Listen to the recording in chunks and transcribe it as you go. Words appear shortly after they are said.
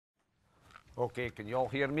Okay, can you all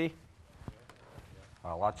hear me?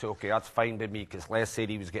 Well, that's okay, that's fine by me, because Les said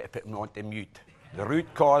he was going to put me onto mute. The root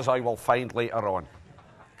cause I will find later on.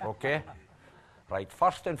 Okay? Right,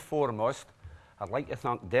 first and foremost, I'd like to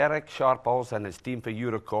thank Derek Sharples and his team for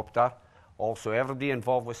Eurocopter, also everybody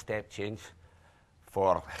involved with Step Change,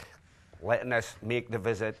 for letting us make the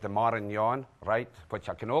visit to Marignane, right, which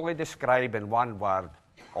I can only describe in one word: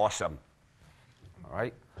 awesome. All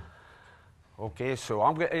right? Okay, so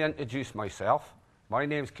I'm going to introduce myself. My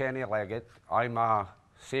name's Kenny Leggat. I'm a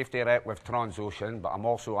safety rep with Transocean, but I'm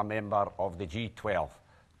also a member of the G12,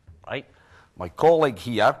 right? My colleague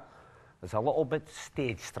here is a little bit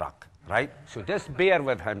stage struck, right? So just bear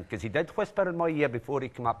with him, because he did whisper in my ear before he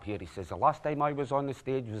came up here. He says, the last time I was on the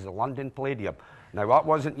stage was the London Palladium. Now, that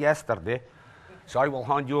wasn't yesterday, so I will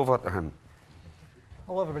hand you over to him.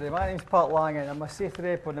 Hello everybody, my name's Pat Langan. I'm a safety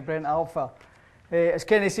rep on the Brent Alpha. As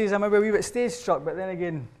Kenny says, I'm a wee bit stage struck, but then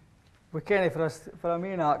again, with Kenny for a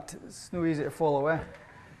main act, it's no easy to follow.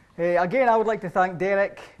 Again, I would like to thank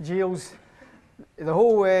Derek, Giles, the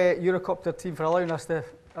whole Eurocopter team for allowing us the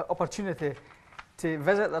opportunity to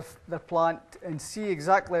visit their plant and see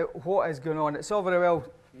exactly what is going on. It's all very well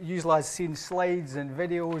usually as seen slides and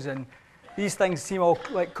videos, and these things seem all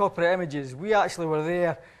like corporate images. We actually were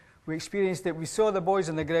there, we experienced it, we saw the boys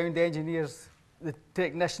on the ground, the engineers, the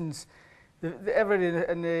technicians,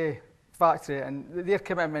 everybody in the factory, and their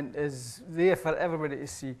commitment is there for everybody to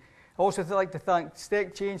see. I also like to thank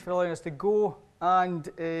Step Change for allowing us to go, and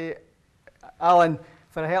Alan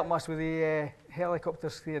for helping us with the helicopter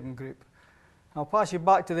steering group. I'll pass you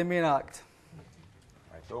back to the main act.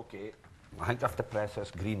 Right, okay. I think I have to press this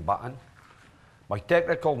green button. My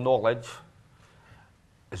technical knowledge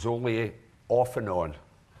is only off and on,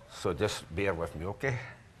 so just bear with me, okay?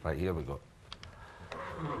 Right, here we go.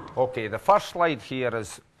 Okay, the first slide here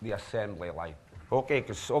is the assembly line. Okay,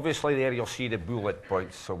 because obviously there you'll see the bullet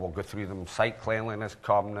points, so we'll go through them: site cleanliness,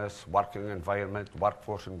 calmness, working environment,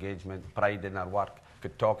 workforce engagement, pride in our work.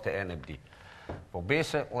 Could talk to anybody. Well,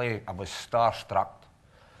 basically, I was starstruck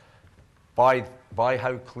by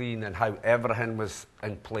how clean and how everything was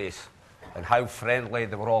in place, and how friendly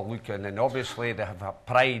they were all looking, and obviously they have a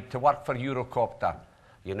pride to work for Eurocopter,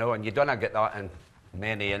 you know, and you don't get that in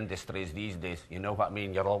many industries these days, you know what I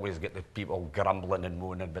mean? You always get the people grumbling and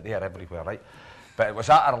moaning, but they're everywhere, right? But it was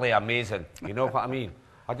utterly amazing, you know what I mean?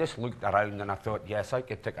 I just looked around and I thought, yes, I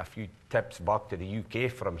could take a few tips back to the UK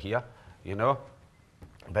from here, you know?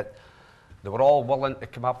 But they were all willing to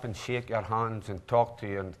come up and shake your hands and talk to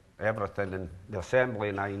you and everything. And the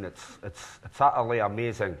assembly line, it's utterly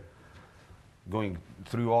amazing going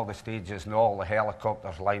through all the stages and all the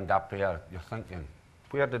helicopters lined up here. You're thinking,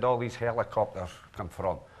 where did all these helicopters come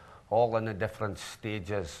from? All in the different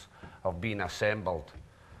stages of being assembled,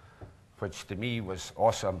 which to me was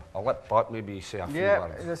awesome. I'll let Pat maybe say a few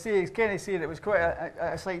words. Yeah, as I say, as Kenny said, it was quite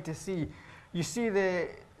a sight to see. You see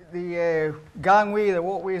the gangway, the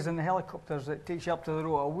walkways and the helicopters that takes you up to the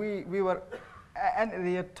rotor. We were into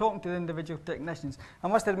there talking to the individual technicians. I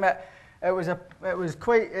must admit, it was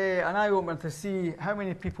quite an eye-opener to see how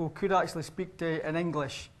many people could actually speak in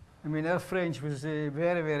English. I mean, our French was very,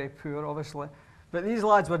 very poor, obviously. But these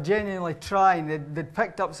lads were genuinely trying. They'd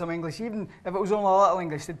picked up some English, even if it was only a little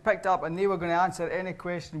English, they'd picked up and they were going to answer any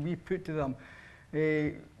question we put to them.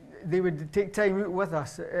 They would take time out with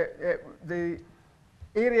us. The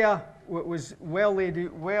area was well laid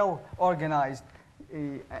out, well organised,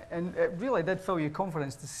 and it really did fill you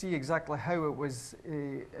confidence to see exactly how it was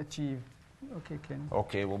achieved. Okay, Ken.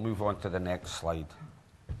 Okay, we'll move on to the next slide.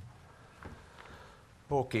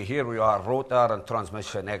 Okay, here we are, Rotor and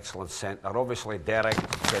Transmission Excellence Centre. Obviously, Derek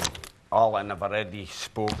and Alan have already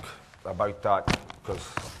spoke about that,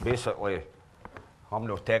 because basically, I'm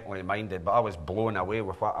not technically minded, but I was blown away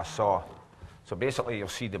with what I saw. So basically, you'll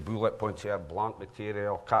see the bullet points here: blank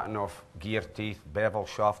material, cutting off gear teeth, bevel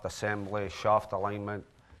shaft assembly, shaft alignment,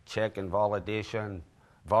 check and validation,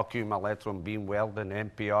 vacuum electron beam welding,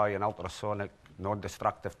 MPI and ultrasonic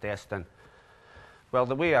non-destructive testing. Well,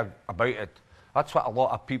 the way about it, that's what a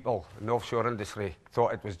lot of people in the offshore industry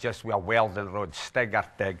thought it was just with a welding rod, stig or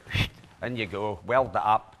tig, in you go, weld it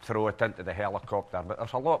up, throw it into the helicopter. But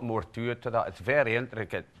there's a lot more to it to that. It's very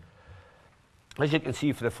intricate. As you can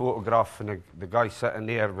see from the photograph, and the guy sitting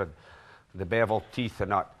there with the bevel teeth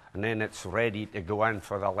and that, and then it's ready to go in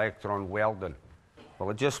for the electron welding.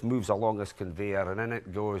 Well, it just moves along this conveyor, and then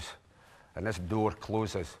it goes, and this door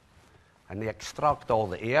closes. And they extract all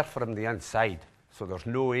the air from the inside, so there's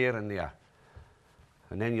no air in there.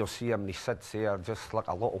 And then you'll see him, he sits there just like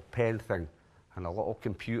a little pen thing and a little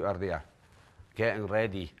computer there, getting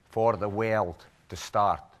ready for the weld to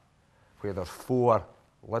start, where there's 4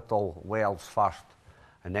 little welds first,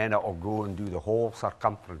 and then it'll go and do the whole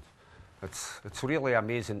circumference. It's really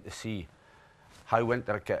amazing to see how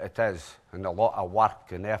intricate it is, and a lot of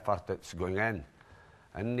work and effort that's going in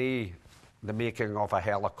the making of a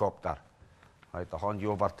helicopter. Right, I'll hand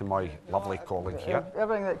you over to my lovely colleague here.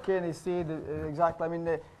 Everything that Kenny said, exactly. I mean,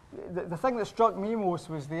 the thing that struck me most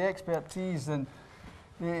was the expertise, and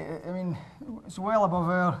I mean, it's well above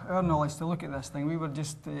our knowledge to look at this thing. We were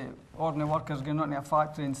just ordinary workers going out into a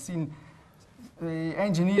factory and seeing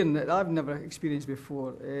engineering that I've never experienced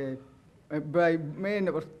before, by men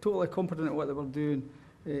that were totally competent at what they were doing,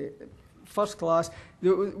 first class.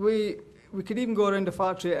 We could even go around the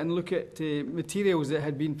factory and look at materials that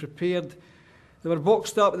had been prepared. They were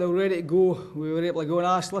boxed up, they were ready to go. We were able to go and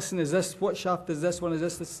ask, listen, is this, what shaft is this one? Is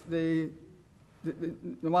this the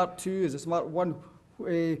Mark II? Is this Mark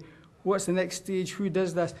I? What's the next stage? Who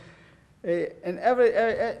does this? And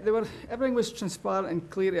everything was transparent and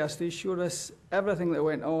clear to us. They showed us everything that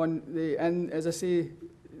went on. And as I say,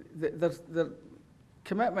 their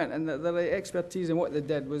commitment and their expertise in what they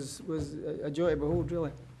did was a joy to behold,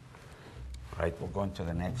 really. Right, we'll go on to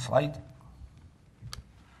the next slide.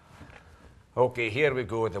 Okay, here we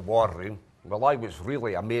go, the war room. Well, I was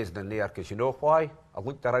really amazed in there, because you know why? I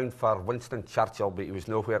looked around for Winston Churchill, but he was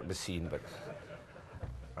nowhere to be seen. But,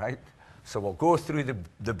 right? So we'll go through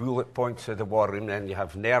the bullet points of the war room. Then you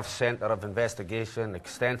have nerve centre of investigation,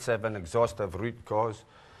 extensive and exhaustive root cause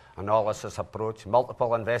analysis approach,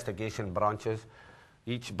 multiple investigation branches,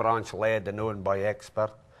 each branch led and owned by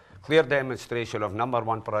expert, clear demonstration of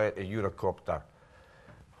 #1 priority Eurocopter.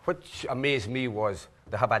 Which amazed me was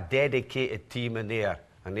they have a dedicated team in there,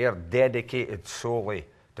 and they're dedicated solely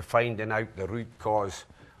to finding out the root cause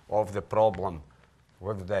of the problem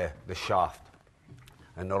with the shaft.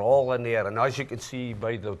 And they're all in there, and as you can see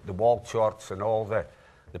by the wall charts and all the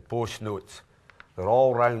post notes, they're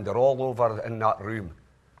all round, they're all over in that room,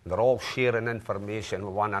 and they're all sharing information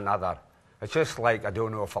with one another. It's just like, I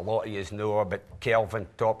don't know if a lot of you know about Kelvin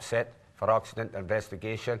Topset for accident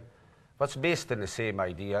investigation. But it's based on the same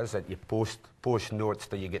ideas, that you post notes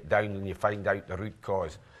till you get down and you find out the root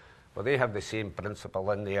cause. Well, they have the same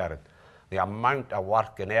principle in there. The amount of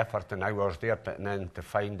work and effort and hours they're putting in to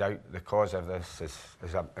find out the cause of this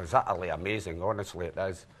is utterly amazing, honestly it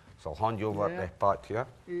is. So I'll hand you over to Pat here.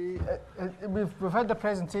 We've had the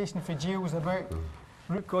presentation for Giles about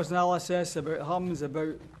root cause analysis, about hums,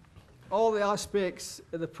 about all the aspects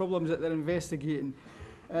of the problems that they're investigating.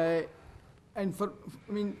 And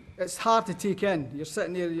I mean, it's hard to take in. You're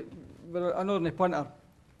sitting there, we're an ordinary punter,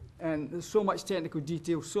 and there's so much technical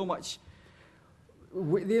detail, so much.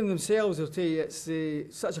 They themselves will tell you it's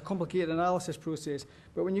such a complicated analysis process.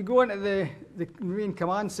 But when you go into the main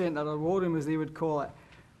command centre, or war room as they would call it,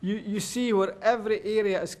 you see where every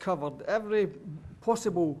area is covered, every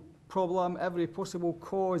possible problem, every possible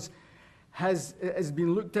cause has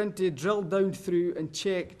been looked into, drilled down through and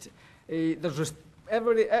checked. There's just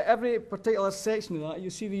every particular section of that, you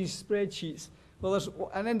see these spreadsheets. Well, there's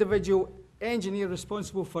an individual engineer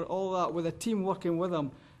responsible for all that with a team working with them,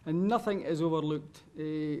 and nothing is overlooked.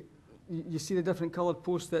 You see the different coloured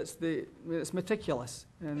post-its, it's meticulous,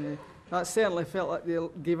 and that certainly felt like they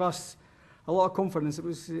gave us a lot of confidence. It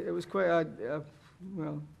was quite a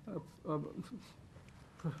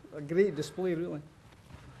great display, really.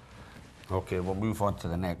 Okay, we'll move on to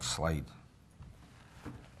the next slide.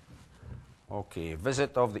 Okay,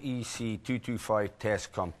 visit of the EC 225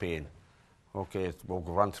 test campaign. Okay, we'll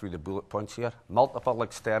run through the bullet points here. Multiple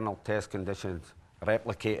external test conditions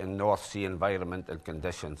replicating North Sea environment and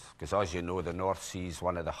conditions. Because as you know, the North Sea is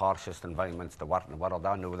one of the harshest environments to work in the world.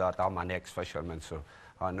 I know that. I'm an ex-fisherman, so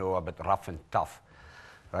I know about rough and tough,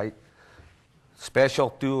 right? Special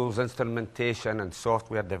tools, instrumentation, and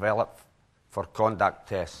software developed for conduct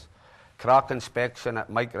tests. Crack inspection at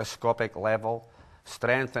microscopic level.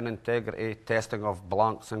 Strength and integrity testing of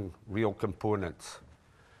blanks and real components.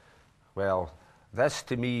 Well, this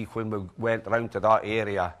to me, when we went round to that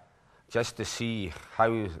area, just to see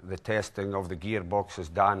how the testing of the gearbox is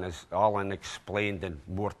done, as Alan explained in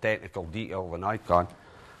more technical detail than I can,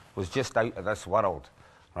 was just out of this world,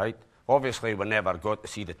 right? Obviously, we never got to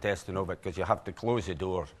see the testing of it, because you have to close the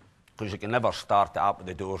doors, because you can never start it up with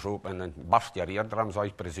the doors open and burst your eardrums, I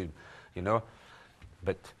presume, you know.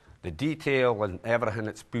 But the detail and everything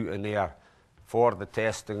that's put in there for the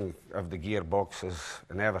testing of the gearboxes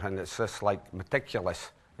and everything, it's just like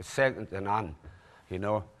meticulous. It's second to none, you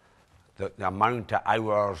know. The amount of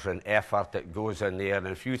hours and effort that goes in there, and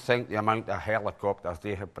if you think the amount of helicopters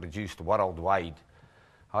they have produced worldwide,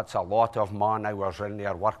 that's a lot of man hours in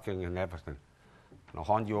there working and everything. And I'll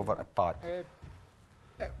hand you over to Pat.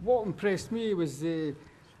 What impressed me was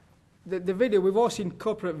the video, we've all seen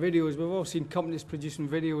corporate videos, we've all seen companies producing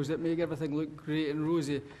videos that make everything look great and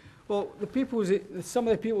rosy. Well, some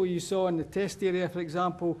of the people you saw in the test area, for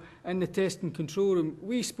example, in the test and control room,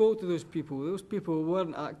 we spoke to those people. Those people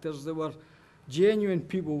weren't actors, they were genuine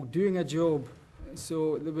people doing a job.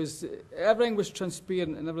 So everything was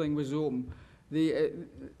transparent and everything was open.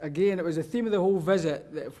 Again, it was a theme of the whole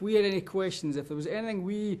visit that if we had any questions, if there was anything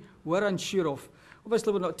we were unsure of,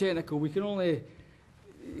 obviously we're not technical, we can only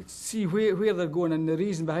see where they're going and the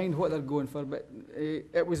reason behind what they're going for, but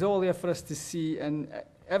it was all there for us to see, and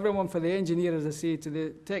everyone, for the engineer, as I say, to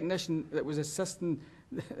the technician that was assisting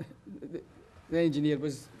the engineer,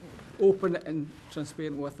 was open and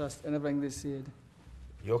transparent with us and everything they said.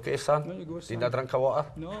 You okay, son? No, you go, son. Need a drink of water?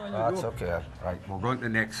 No, you That's go. okay. Right, we'll go on to the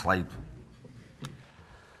next slide.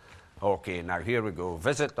 Okay, now here we go.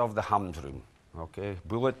 Visit of the hams room. Okay,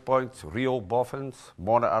 bullet points, real boffins,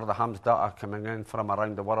 monitor the hams data coming in from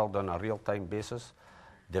around the world on a real-time basis,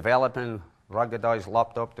 developing ruggedized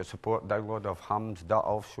laptop to support download of hams data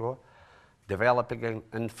offshore, developing an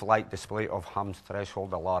in-flight display of hams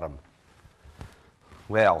threshold alarm.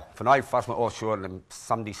 Well, when I first went offshore and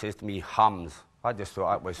somebody says to me, hams, I just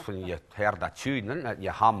thought it was when you heard a tune, isn't it? You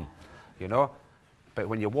hum, you know? But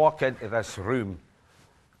when you walk into this room,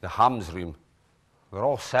 the hams room, they're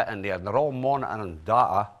all sitting there and they're all monitoring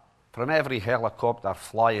data from every helicopter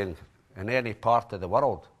flying in any part of the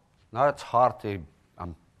world. Now, it's hard to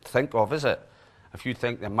think of, is it? If you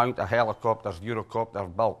think the amount of helicopters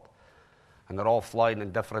Eurocopter built, and they're all flying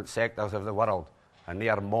in different sectors of the world, and they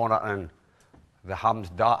are monitoring the hams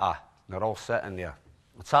data, they're all sitting there.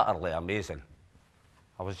 It's utterly amazing.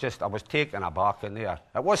 I was taken aback in there.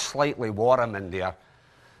 It was slightly warm in there,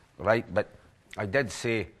 right? But I did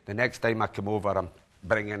say the next time I come over, I'm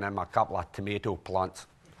bringing in a couple of tomato plants.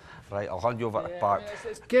 Right, I'll hand you over to Pat.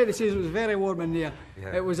 Kerry says it was very warm in there.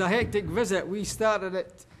 Yeah. It was a hectic visit. We started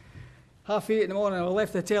at 8:30 in the morning, and we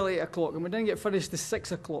left the hotel at 8 o'clock, and we didn't get finished till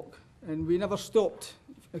 6 o'clock. And we never stopped,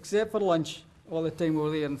 except for lunch, all the time we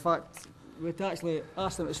were there. In fact, we'd actually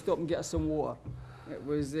asked them to stop and get us some water. It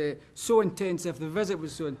was so intensive, the visit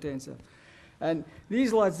was so intensive. And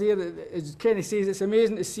these lads there, as Kenny says, it's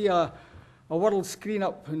amazing to see a world screen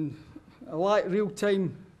up and a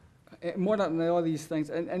real-time monitoring all these things.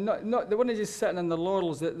 And not, they weren't just sitting on their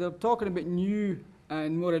laurels, they're talking about new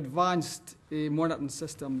and more advanced monitoring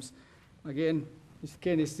systems. Again, as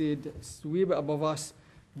Kenny said, it's a wee bit above us,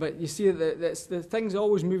 but you see that the thing's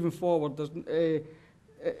always moving forward.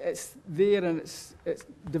 It's there and it's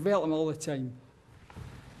developing all the time.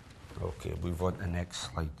 Okay, move on to the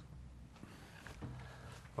next slide.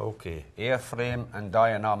 Okay, airframe and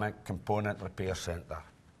dynamic component repair centre.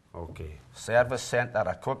 Okay, service centre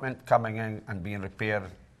equipment coming in and being repaired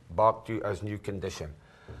back to as new condition.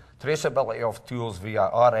 Traceability of tools via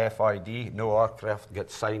RFID, no aircraft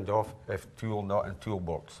gets signed off if tool not in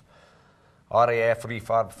toolbox. RAF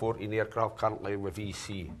refurb 14 aircraft currently with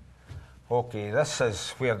EC. Okay, this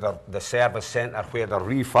is where the service centre, where they're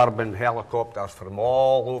refurbing helicopters from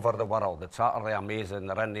all over the world. It's utterly amazing.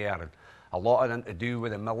 They're in there, and a lot of them to do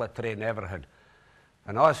with the military and everything.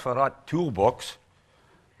 And as for that toolbox,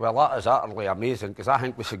 well, that is utterly amazing, because I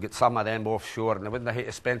think we should get some of them offshore, and they wouldn't have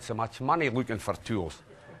to spend so much money looking for tools.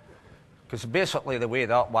 Because basically the way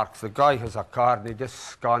that works, the guy has a card and he just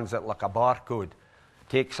scans it like a barcode,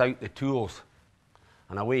 takes out the tools,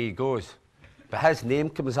 and away he goes. But his name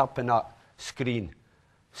comes up in that screen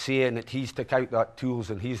saying that he's took out that tools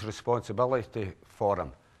and he's responsibility for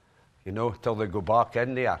them, you know, till they go back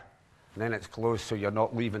in there. And then it's closed, so you're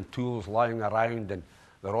not leaving tools lying around and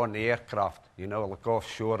they're on the aircraft, you know, like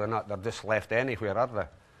offshore and that. They're just left anywhere, are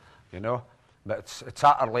they? You know? But it's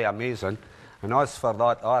utterly amazing. And as for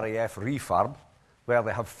that RAF refurb, well,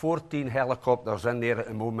 they have 14 helicopters in there at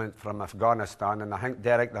the moment from Afghanistan, and I think,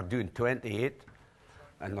 Derek, they're doing 28,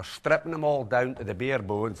 and they're stripping them all down to the bare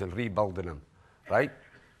bones and rebuilding them, right?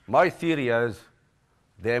 My theory is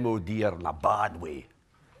the MOD are in a bad way,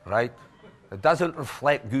 right? It doesn't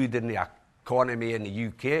reflect good in the economy in the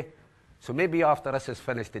UK, so maybe after this is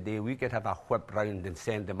finished today, we could have a whip round and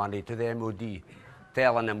send the money to the MOD,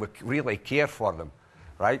 telling them we really care for them,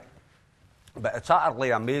 right? But it's utterly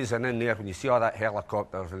amazing in there when you see all that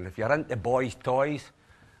helicopters, and if you're into boys' toys,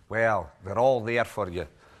 well, they're all there for you.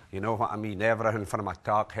 You know what I mean? Everything from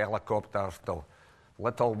attack helicopters to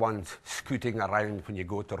little ones scooting around when you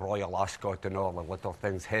go to Royal Ascot and all the little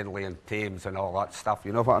things, Henley and Thames and all that stuff.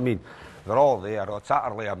 You know what I mean? They're all there. It's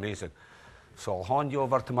utterly amazing. So I'll hand you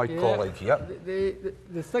over to my colleague here.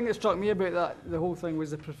 The thing that struck me about the whole thing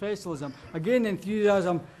was the professionalism. Again, the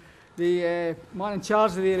enthusiasm. The man in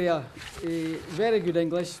charge of the area, very good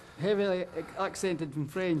English, heavily accented from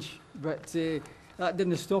French, but that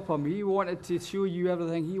didn't stop him. He wanted to show you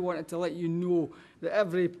everything. He wanted to let you know that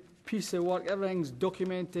every piece of work, everything's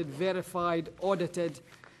documented, verified, audited,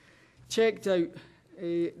 checked out.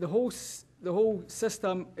 The whole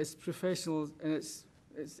system is professional in its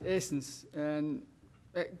essence, and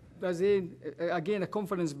it was again a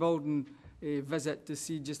confidence building visit to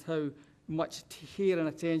see just how much care and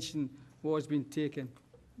attention was being taken.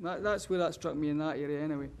 That's where that struck me in that area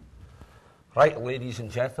anyway. Right, ladies and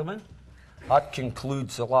gentlemen, that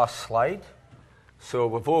concludes the last slide. So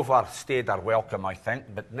we've overstayed our welcome, I think,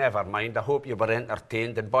 but never mind. I hope you were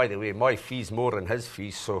entertained. And by the way, my fee's more than his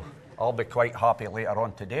fees, so I'll be quite happy later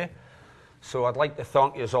on today. So I'd like to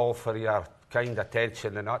thank you all for your kind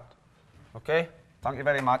attention and that. Okay? Thank you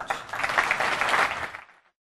very much.